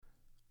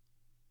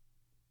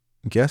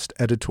Guest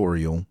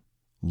editorial,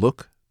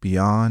 Look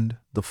Beyond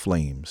the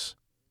Flames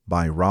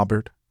by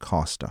Robert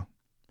Costa.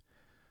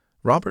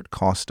 Robert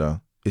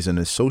Costa is an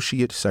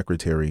Associate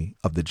Secretary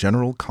of the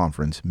General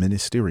Conference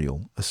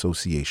Ministerial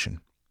Association.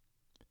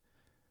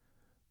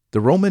 The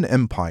Roman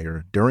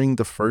Empire during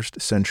the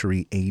 1st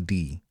century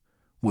AD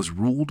was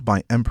ruled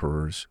by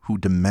emperors who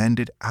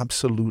demanded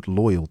absolute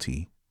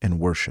loyalty and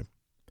worship.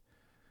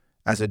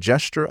 As a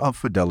gesture of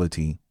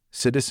fidelity,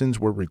 citizens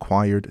were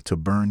required to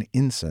burn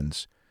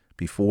incense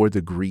before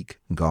the Greek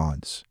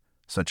gods,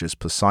 such as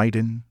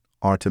Poseidon,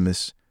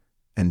 Artemis,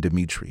 and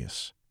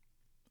Demetrius.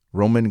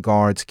 Roman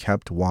guards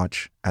kept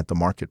watch at the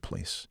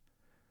marketplace,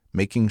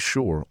 making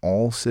sure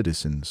all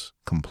citizens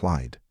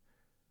complied.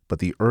 But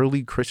the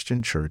early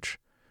Christian church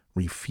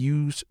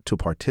refused to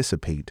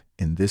participate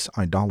in this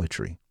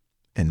idolatry,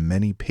 and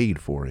many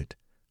paid for it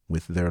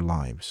with their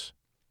lives.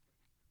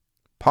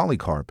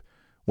 Polycarp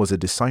was a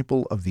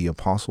disciple of the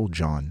Apostle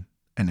John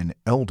and an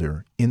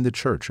elder in the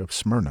church of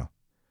Smyrna.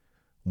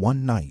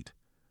 One night,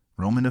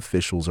 Roman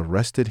officials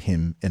arrested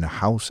him in a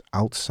house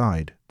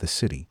outside the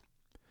city.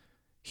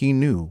 He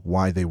knew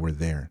why they were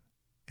there,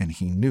 and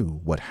he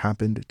knew what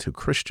happened to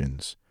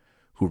Christians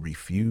who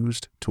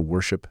refused to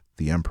worship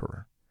the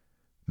emperor.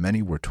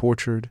 Many were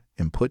tortured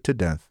and put to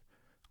death,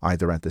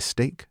 either at the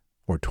stake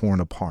or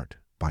torn apart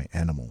by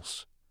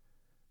animals.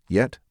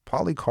 Yet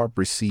Polycarp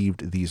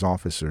received these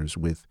officers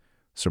with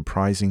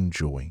surprising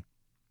joy.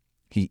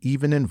 He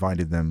even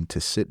invited them to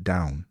sit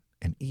down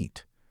and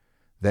eat.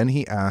 Then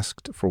he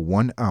asked for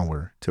 1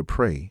 hour to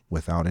pray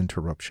without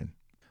interruption.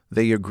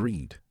 They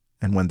agreed,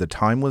 and when the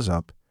time was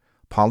up,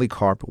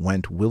 Polycarp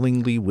went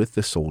willingly with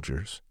the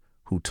soldiers,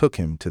 who took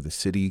him to the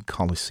city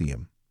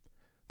Colosseum.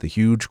 The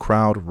huge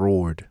crowd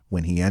roared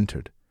when he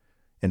entered,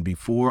 and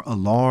before a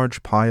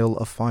large pile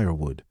of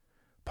firewood,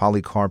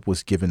 Polycarp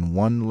was given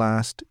one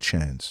last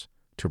chance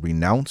to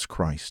renounce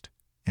Christ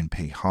and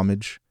pay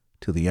homage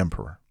to the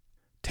emperor.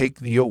 "Take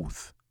the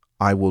oath,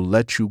 I will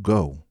let you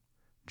go.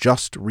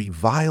 Just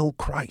revile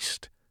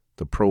Christ,"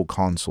 the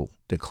proconsul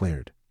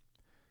declared.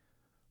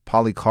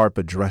 Polycarp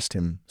addressed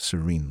him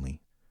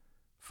serenely.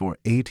 "For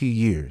 80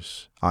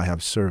 years I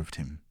have served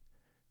him,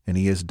 and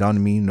he has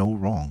done me no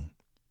wrong.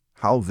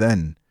 How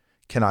then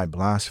can I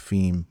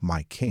blaspheme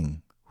my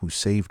king who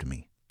saved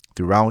me?"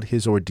 Throughout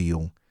his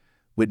ordeal,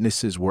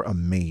 witnesses were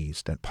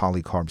amazed at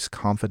Polycarp's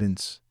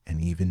confidence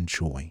and even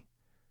joy.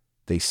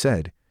 They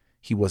said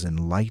he was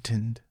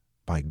enlightened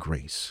by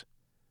grace.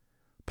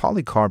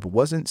 Polycarp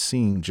wasn't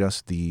seeing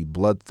just the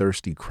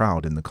bloodthirsty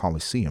crowd in the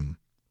Colosseum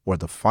or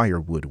the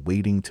firewood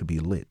waiting to be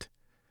lit.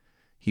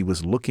 He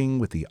was looking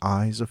with the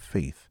eyes of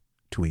faith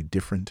to a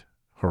different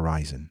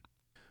horizon.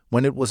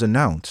 When it was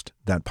announced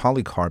that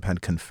Polycarp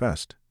had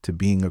confessed to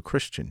being a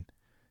Christian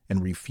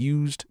and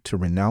refused to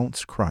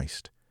renounce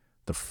Christ,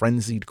 the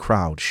frenzied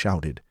crowd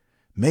shouted,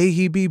 "May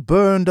he be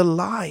burned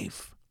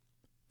alive!"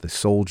 The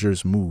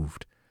soldiers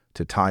moved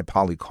to tie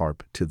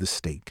Polycarp to the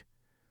stake,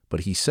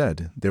 but he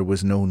said there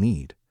was no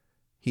need.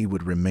 He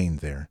would remain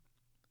there.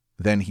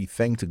 Then he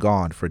thanked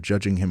God for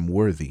judging him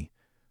worthy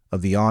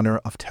of the honor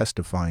of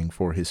testifying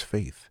for his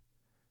faith.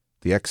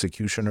 The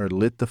executioner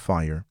lit the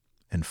fire,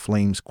 and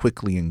flames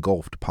quickly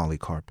engulfed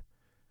Polycarp.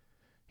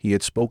 He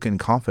had spoken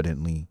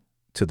confidently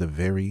to the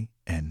very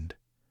end.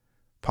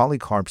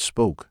 Polycarp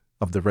spoke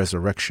of the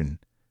resurrection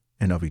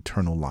and of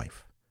eternal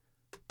life.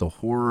 The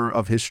horror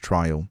of his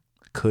trial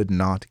could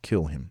not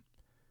kill him.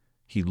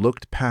 He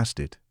looked past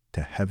it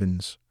to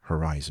heaven's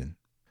horizon.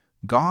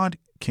 God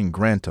can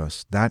grant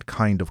us that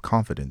kind of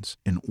confidence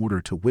in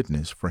order to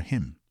witness for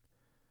him.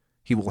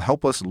 He will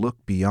help us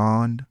look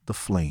beyond the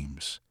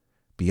flames,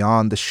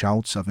 beyond the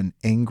shouts of an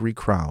angry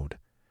crowd,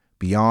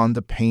 beyond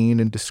the pain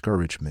and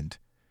discouragement.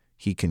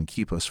 He can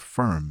keep us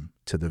firm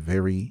to the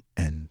very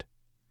end.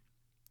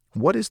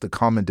 What is the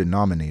common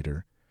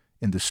denominator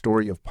in the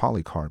story of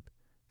Polycarp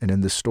and in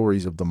the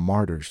stories of the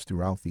martyrs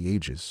throughout the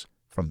ages,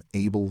 from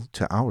Abel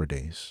to our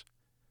days?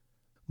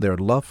 Their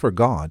love for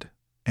God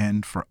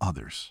and for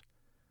others.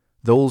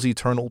 Those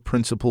eternal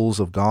principles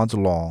of God's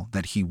law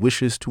that he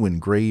wishes to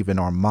engrave in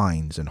our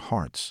minds and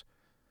hearts.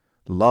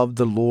 Love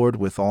the Lord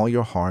with all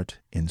your heart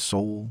and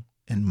soul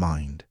and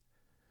mind.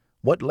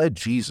 What led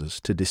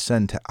Jesus to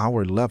descend to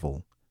our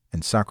level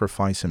and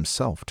sacrifice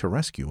himself to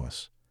rescue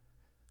us?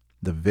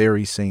 The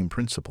very same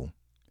principle.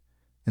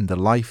 In the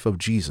life of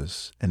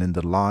Jesus and in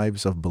the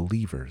lives of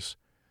believers,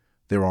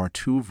 there are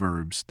two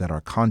verbs that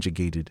are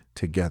conjugated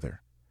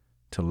together: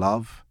 to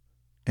love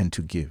and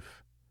to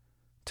give.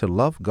 To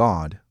love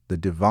God, the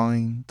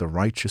divine, the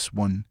righteous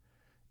one,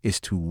 is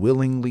to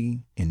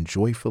willingly and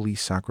joyfully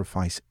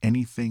sacrifice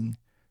anything,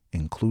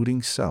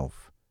 including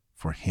self,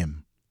 for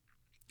him.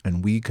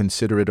 And we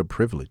consider it a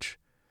privilege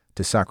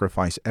to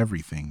sacrifice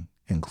everything,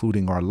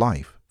 including our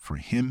life, for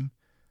him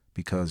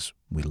because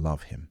we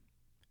love him.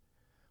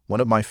 One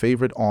of my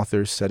favorite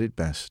authors said it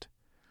best: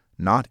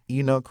 not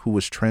Enoch, who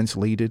was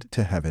translated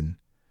to heaven,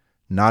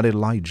 not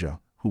Elijah,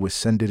 who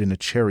ascended in a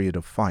chariot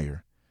of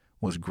fire,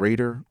 was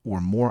greater or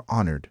more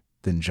honored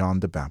than John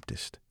the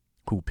Baptist,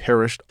 who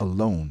perished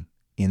alone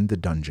in the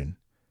dungeon.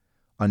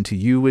 Unto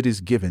you it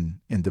is given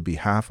in the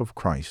behalf of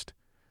Christ,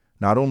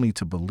 not only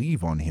to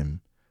believe on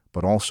him,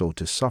 but also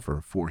to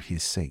suffer for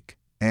his sake.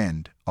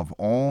 And of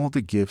all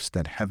the gifts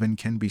that heaven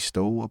can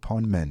bestow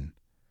upon men,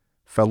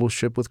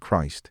 fellowship with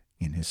Christ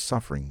in his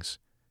sufferings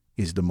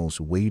is the most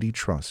weighty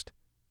trust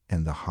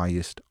and the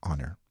highest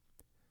honor.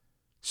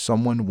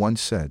 Someone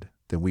once said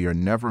that we are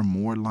never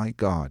more like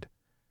God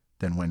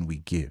than when we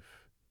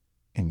give,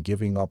 and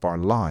giving up our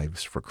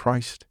lives for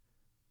Christ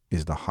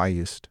is the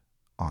highest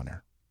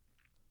honor.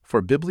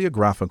 For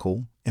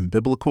bibliographical and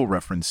biblical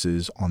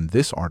references on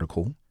this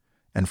article,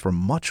 and for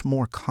much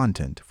more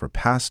content for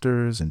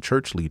pastors and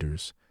church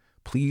leaders,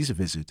 please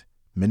visit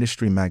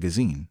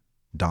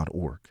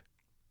ministrymagazine.org.